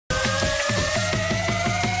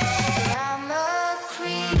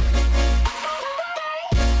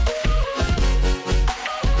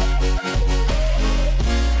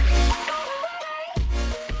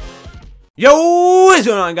Yo, what's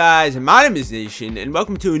going on, guys? My name is Nation, and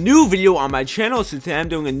welcome to a new video on my channel. So today I'm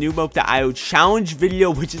doing a new Mopeio challenge video,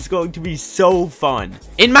 which is going to be so fun.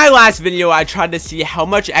 In my last video, I tried to see how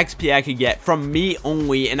much XP I could get from meat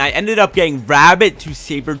only, and I ended up getting rabbit to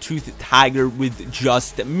saber-toothed tiger with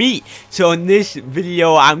just meat. So in this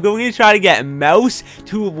video, I'm going to try to get mouse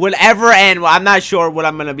to whatever animal. I'm not sure what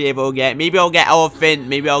I'm going to be able to get. Maybe I'll get elephant,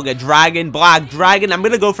 maybe I'll get dragon, black dragon. I'm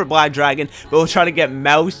going to go for black dragon, but we'll try to get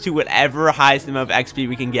mouse to whatever highest amount of XP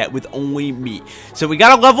we can get with only meat. So we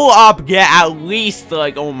gotta level up, get at least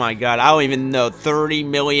like, oh my god, I don't even know, 30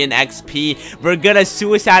 million XP. We're gonna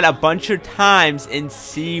suicide a bunch of times and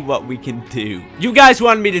see what we can do. You guys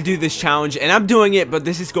wanted me to do this challenge and I'm doing it, but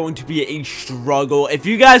this is going to be a struggle. If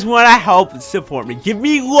you guys want to help support me, give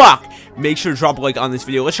me luck, make sure to drop a like on this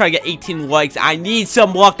video. Let's try to get 18 likes. I need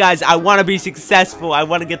some luck, guys. I want to be successful. I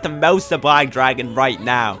want to get the mouse to black dragon right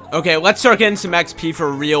now. Okay, let's start getting some XP for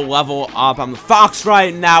real level up. I'm the fox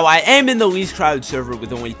right now. I am in the least crowded server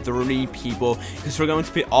with only 30 people because we're going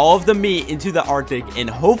to put all of the meat into the Arctic and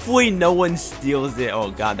hopefully no one steals it.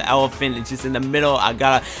 Oh god, the elephant is just in the middle. I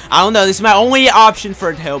don't know, this is my only option for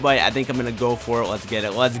a tail bite. I think I'm gonna go for it. Let's get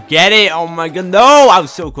it. Let's get it. Oh my god, no, I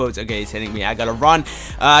was so close. Okay, he's hitting me. I gotta run.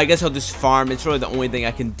 I guess I'll just farm. It's really the only thing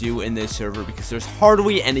I can do in this server because there's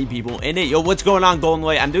hardly any people in it. Yo, what's going on, Golden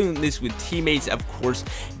Light? I'm doing this with teammates, of course,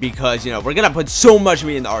 because you know we're gonna put so much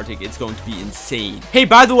meat in the Arctic. It's going to be insane. Hey,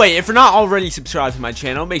 by the way, if you're not already subscribed to my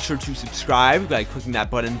channel, make sure to subscribe by clicking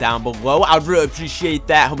that button down below. I'd really appreciate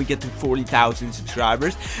that. Help me get to 40,000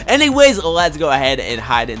 subscribers. Anyways, let's go ahead and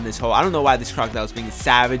hide in this hole. I don't know why this crocodile is being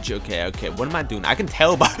savage. Okay, what am I doing? I can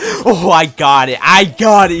tell by oh, I got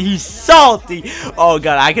it. He's salty. Oh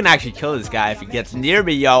god, I can actually kill this guy if he gets near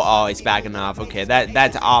me. Yo, oh, he's backing off. Okay,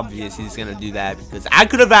 that's obvious he's gonna do that because I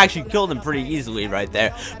could have actually killed him pretty easily right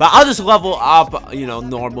there, but I'll just level up, you know,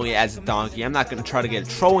 normally as a donkey. I'm not gonna try to get a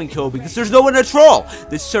trolling kill because there's no one to troll.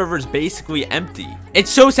 This server is basically empty. It's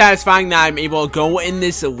so satisfying that I'm able to go in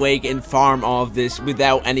this lake and farm all of this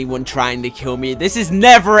without anyone trying to kill me. This is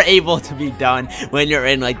never able to be done when you're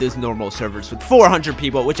in like those normal servers with 400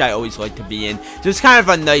 people, which I always like to be in. So it's kind of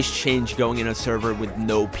a nice change going in a server with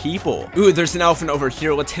no people. Ooh, there's an elephant over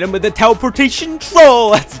here. Let's hit him with the teleportation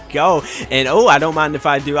troll. Let's go. And oh, I don't mind if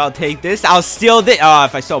I do. I'll take this. I'll steal this. Oh,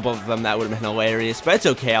 if I stole both of them, that would have been hilarious, but it's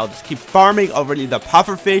okay. I'll just keep farming over to the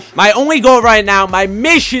pufferfish. My only goal right now, my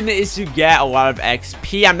mission is to get a lot of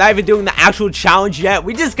XP. I'm not even doing the actual challenge yet.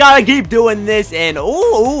 We just gotta keep doing this. And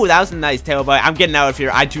ooh, that was a nice tail bite. I'm getting out of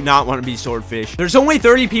here. I do not want to be swordfish. There's only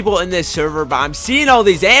 30 people in this server, but I'm seeing all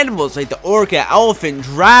these animals like the orca, elephant,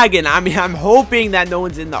 dragon. I mean, I'm hoping that no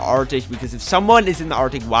one's in the Arctic because if someone is in the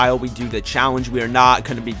Arctic while we do the challenge, we are not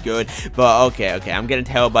gonna be good. But okay, I'm getting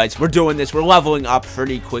tail bites. We're doing this. We're leveling up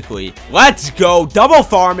pretty quickly. Let's go. Double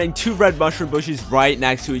farming. 2 red mushroom bushes right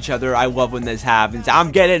next to each other. I love when this happens.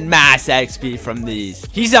 I'm getting mass XP from these.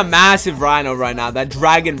 He's a massive rhino right now. That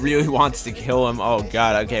dragon really wants to kill him. Oh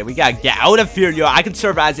god, okay, we gotta get out of here. Yo, I can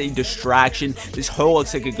serve as a distraction. This hole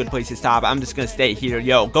looks like a good place to stop. I'm just gonna stay here.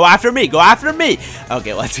 Yo, go after me.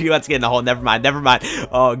 Okay, let's get in the hole. Never mind.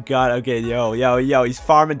 Oh god, okay, yo, he's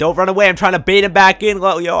farming. Don't run away. I'm trying to bait him back in.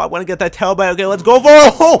 Yo, I want to get that tail bite. Okay, let's go for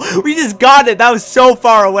it. Oh, we just got it. That was so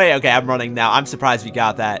far away. Okay, I'm running now. I'm surprised we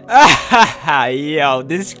got that. Yo,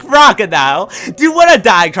 this crocodile. Dude, what a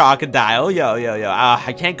die crocodile. Yo.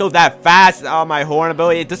 I can't go that fast on my horn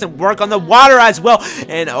ability. It doesn't work on the water as well.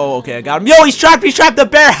 And oh, okay, I got him. Yo, he's trapped. The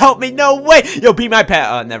bear. Help me. No way. Yo, be my pet.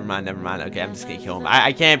 Oh, never mind. Okay, I'm just gonna kill him.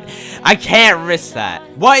 I can't risk that.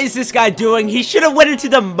 What is this guy doing? He should have went into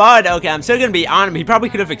the mud. Okay, I'm still gonna be on him. He probably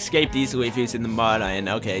could have escaped easily if he was in the mud. And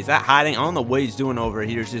okay, is that hiding? I don't know what he's doing over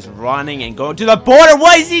here. He's just running and going to the border.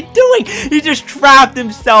 What is he doing? He just trapped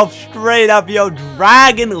himself straight up. Yo,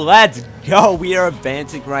 dragon, let's go. We are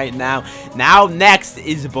advancing right now. Now next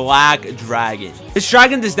is black dragon. This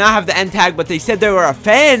dragon does not have the end tag, but they said they were a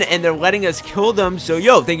fan and they're letting us kill them. So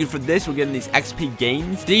yo, thank you for this. We're getting these XP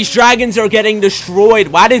gains. These dragons are getting destroyed.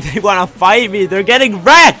 Why did they want to fight me? They're getting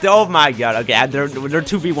wrecked. Oh my god. Okay, they're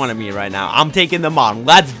 2v1ing me right now. I'm taking them on.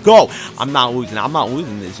 Let's go. I'm not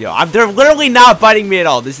losing this, yo. They're literally not fighting me at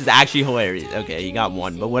all. This is actually hilarious. Okay, you got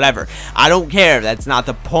one, but whatever. I don't care. That's not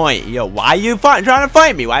the point. Yo, why are you trying to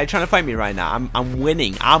fight me? Why are you trying to fight me right now? I'm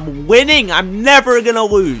winning. I'm never gonna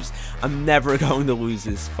lose. I'm never going to lose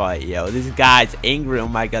this fight, yo. This guy's angry. Oh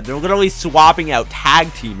my god. They're literally swapping out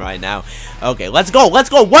tag team right now. Okay, let's go. Let's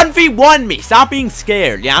go. 1v1 me. Stop being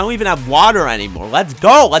scared. Yeah, I don't even have water anymore. Let's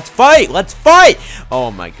go. Let's fight. Let's fight. Oh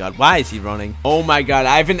my god. Why is he running? Oh my god.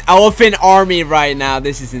 I have an elephant army right now.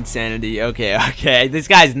 This is insanity. Okay, okay. This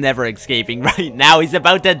guy's never escaping right now. He's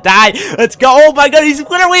about to die. Let's go. Oh my god. He's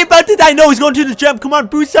literally about to die. No, he's going to the jump. Come on.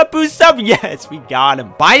 Boost up. Boost up. Yes, we got him.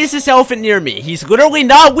 Why is this elephant near me? He's literally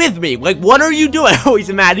not with me. Like, what are you doing? Oh, he's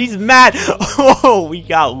mad. He's mad. Oh, we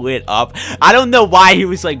got lit up. I don't know why he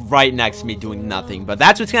was, like, right next to me doing nothing, but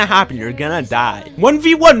that's what's gonna happen. You're gonna die.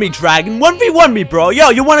 1v1 me, dragon. 1v1 me, bro. Yo,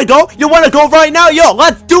 you wanna go? You wanna go right now? Yo,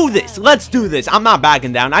 let's do this. Let's do this. I'm not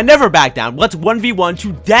backing down. I never back down. Let's 1v1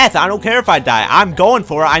 to death. I don't care if I die. I'm going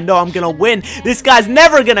for it. I know I'm gonna win. This guy's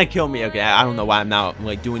never gonna kill me. Okay, I don't know why I'm not,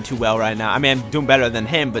 like, doing too well right now. I mean, I'm doing better than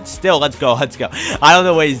him, but still, let's go. Let's go. I don't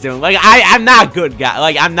know what he's doing. Like, I'm not good, guy.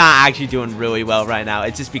 Like, I'm not actually doing really well right now.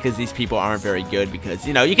 It's just because these people aren't very good, because,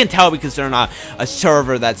 you know, you can tell because they're on a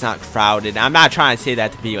server that's not crowded. I'm not trying to say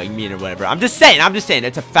that to be, like, mean or whatever. I'm just saying,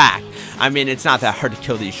 it's a fact. I mean, it's not that hard to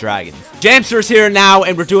kill these dragons. Jamster's here now,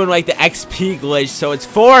 and we're doing, like, the XP glitch. So it's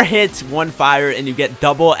 4 hits, 1 fire, and you get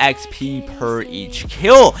double XP per each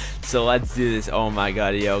kill. So let's do this. Oh my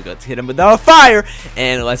god, yo, let's hit him with the fire,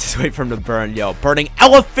 and let's just wait for him to burn. Yo, burning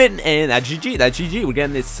elephant, and that's GG. That's GG. We're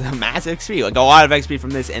getting this massive XP, like a lot of XP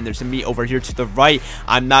from this, and there's some meat over here to the right.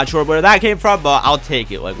 I'm not sure where that came from, but I'll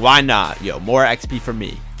take it. Like, why not? Yo, more XP for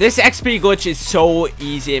me. This XP glitch is so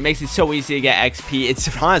easy. It makes it so easy to get XP.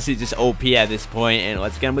 It's honestly just OP at this point. And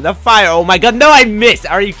let's get him with a fire. Oh my god, no, I missed.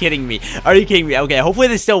 Are you kidding me? Are you kidding me? Okay, hopefully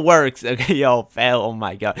this still works. Okay, yo, fail. Oh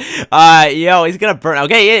my god. Yo, he's gonna burn.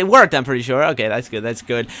 Okay, it worked, I'm pretty sure. Okay, that's good. That's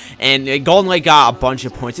good. And Golden Lake got a bunch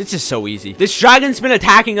of points. It's just so easy. This dragon's been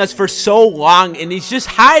attacking us for so long, and he's just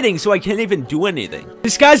hiding, so I can't even do anything.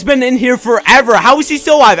 This guy's been in here forever. How is he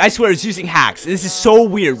still alive? I swear, he's using hacks. This is so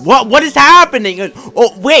weird. What is happening?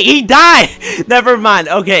 Oh, wait, he died. Never mind.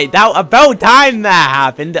 Okay, that about time that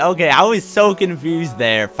happened. Okay, I was so confused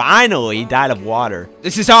there. Finally, he died of water.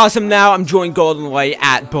 This is awesome. Now I'm joining Golden Light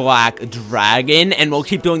at Black Dragon, and we'll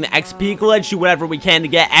keep doing the XP glitch, do whatever we can to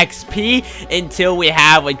get XP until we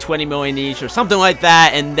have like 20 million each or something like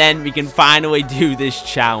that, and then we can finally do this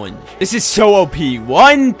challenge. This is so OP.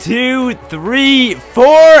 1, 2, 3, 4,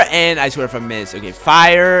 and I swear if I miss. Okay,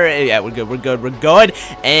 fire. Yeah, we're good. We're good. We're good.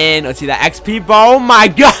 And let's see that XP ball. Oh my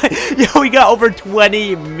god. Yo, we got over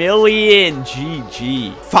 20 million.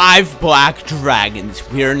 GG. 5 black dragons.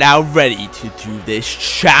 We are now ready to do this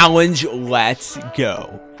challenge. Let's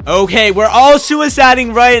go. Okay, we're all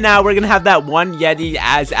suiciding right now. We're gonna have that one yeti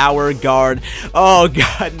as our guard. Oh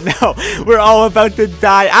god, no. We're all about to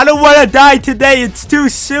die. I don't want to die today. It's too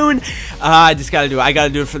soon. I just gotta do it. I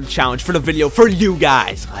gotta do it for the challenge, for the video, for you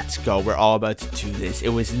guys. Let's go. We're all about to do this. It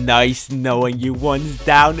was nice knowing you. One's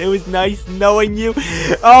down. It was nice knowing you.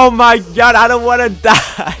 Oh my god, I don't want to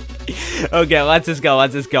die. Okay, let's just go.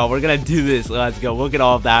 Let's just go. We're gonna do this. Let's go. Look at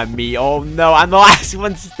all of that meat. Oh no, I'm the last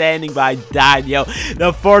one standing, but I died, yo.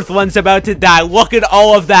 The 4th one's about to die. Look at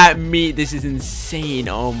all of that meat. This is insane.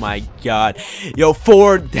 Oh my god. Yo,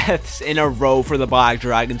 4 deaths in a row for the black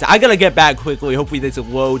dragons. I gotta get back quickly. Hopefully this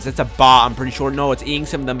loads. That's a bot, I'm pretty sure. No, it's eating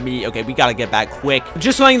some of the meat. Okay, we gotta get back quick.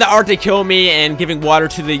 Just letting the Arctic kill me and giving water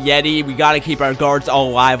to the yeti. We gotta keep our guards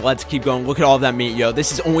all alive. Let's keep going. Look at all of that meat, yo.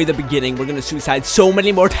 This is only the beginning. We're gonna suicide so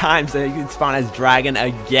many more times. You can spawn as dragon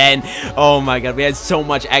again. Oh my god, we had so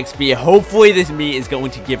much XP. Hopefully this meat is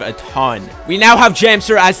going to give a ton. We now have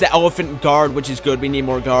Jamster as the elephant guard, which is good. We need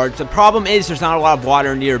more guards. The problem is there's not a lot of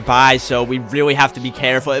water nearby, so we really have to be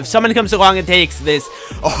careful. If someone comes along and takes this,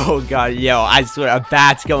 oh god, yo, I swear a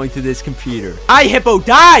bat's going through this computer. Hi, hippo,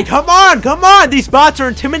 die! Come on, come on! These bots are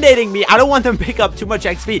intimidating me. I don't want them to pick up too much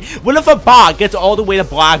XP. What if a bot gets all the way to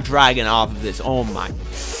black dragon off of this? Oh my.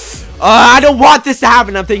 I don't want this to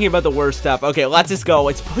happen. I'm thinking about the worst stuff. Okay, let's just go.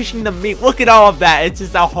 It's pushing the meat. Look at all of that. It's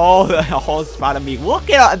just a whole spot of meat. Look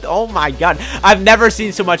at it. Oh my god. I've never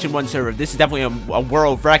seen so much in one server. This is definitely a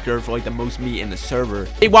world record for like the most meat in the server.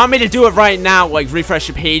 They want me to do it right now. Like refresh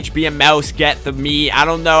the page, be a mouse, get the meat. I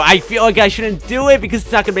don't know. I feel like I shouldn't do it because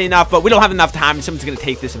it's not going to be enough, but we don't have enough time. Someone's going to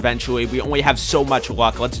take this eventually. We only have so much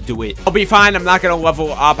luck. Let's do it. I'll be fine. I'm not going to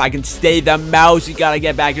level up. I can stay the mouse. You got to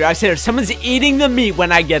get back here. I said if someone's eating the meat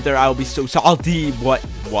when I get there, I'll be so salty. What?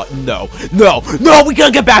 No, we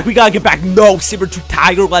gotta get back. No, saber-tooth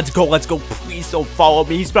tiger, let's go. Please don't follow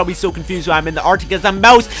me. He's probably so confused why I'm in the Arctic as a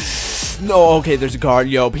mouse. No, okay, there's a guard.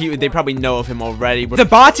 Yo, they probably know of him already. The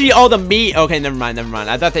bots eat all the meat. Okay, never mind.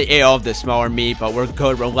 I thought they ate all of the smaller meat, but we're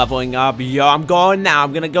good. We're leveling up. Yo, I'm going now.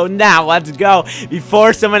 I'm gonna go now. Let's go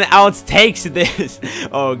before someone else takes this.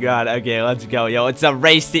 Oh, God. Okay, let's go. Yo, it's a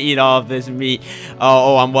race to eat all of this meat.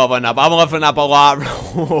 Oh, I'm leveling up. I'm leveling up a lot.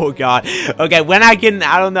 Oh, God. Okay, when I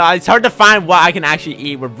don't know. It's hard to find what I can actually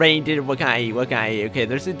eat. We're reindeer. What can I eat? Okay,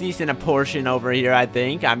 there's a decent portion over here, I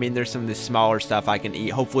think. I mean, there's some of the smaller stuff I can eat.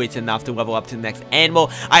 Hopefully, it's enough to level up to the next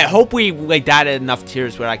animal. I hope we like that at enough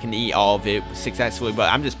tiers where I can eat all of it successfully,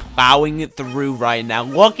 but I'm just plowing it through right now.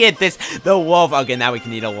 Look at this. The wolf. Okay, now we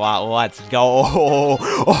can eat a lot. Let's go.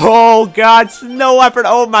 Oh, God. Snow leopard.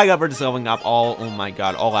 Oh, my God. We're just leveling up all. Oh, my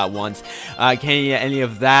God. All at once. Can't eat any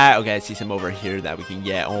of that. Okay, I see some over here that we can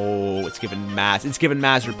get. Oh, it's giving mass. It's giving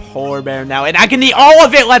mass for polar bear now, and I can eat all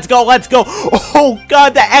of it. Let's go. Oh,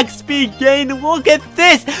 God. The XP gain. Look at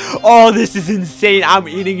this. Oh, this is insane. I'm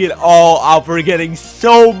eating it all up. We're getting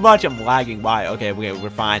so much. I'm lagging. Why? Okay, we're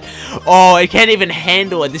fine. Oh, it can't even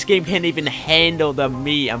handle it. This game can't even handle the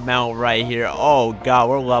meat amount right here. Oh, God.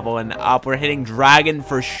 We're leveling up. We're hitting dragon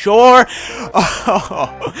for sure.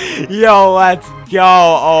 Oh, yo, let's go.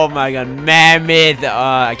 Oh, my God. Mammoth.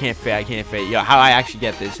 I can't fit. Yo, how I actually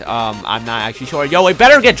get this? I'm not actually sure. Yo, we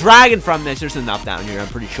better get dragon from this. There's enough down here. I'm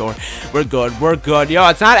pretty sure. We're good. Yo,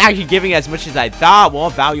 it's not actually giving as much as I thought. We'll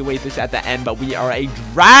evaluate this at the end, but we are a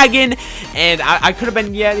dragon, and I could have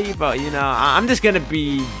been yeti, but you know, I'm just gonna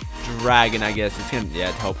be dragon, I guess. It's gonna,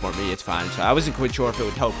 yeah, teleport me. It's fine. So I wasn't quite sure if it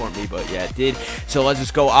would teleport me, but yeah, it did. So let's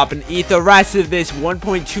just go up and eat the rest of this.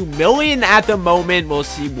 1.2 million at the moment. We'll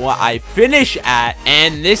see what I finish at,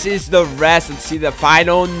 and this is the rest. Let's see the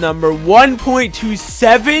final number.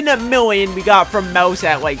 1.27 million we got from mouse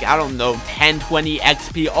at, like, I don't know, 10-20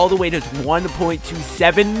 XP all the way to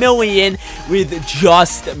 1.27 million with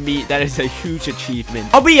just meat. That is a huge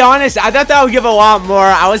achievement. I'll be honest, I thought that would give a lot more.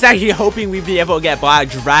 I was actually hoping we'd be able to get black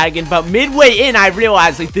dragon, but midway in I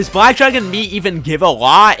realized, like, this black dragon meat even give a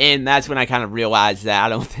lot, and that's when I kind of realized that I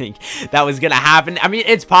don't think that was gonna happen. I mean,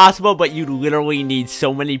 it's possible, but you literally need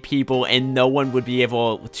so many people, and no one would be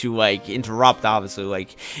able to, like, interrupt, obviously.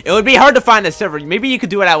 Like, it would be hard to find a server. Maybe you could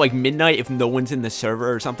do it at, like, midnight if no one's in the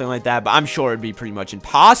server or something like that, but I'm sure it'd be pretty much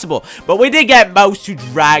impossible. But we did get mouse to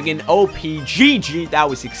dragon. OP. GG. That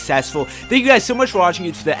was successful. Thank you guys so much for watching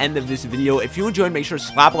it to the end of this video. If you enjoyed, make sure to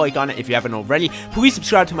slap a like on it if you haven't already. Please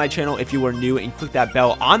subscribe to my channel if you are new, and click that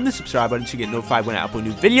bell on the subscribe button to get notified when I upload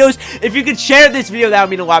new videos. If you could share this video, that would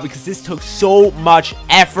mean a lot, because this took so much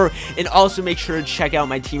effort. And also make sure to check out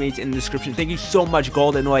my teammates in the description. Thank you so much,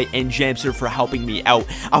 Golden White and Jamster, for helping me out.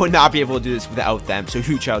 I would not be able to do this without them, so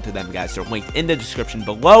huge shout out to them, guys. They're linked in the description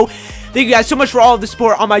below. Thank you guys so much for all of the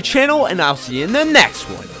support on my channel, and I'll see you in the next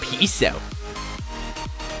one. Peace out.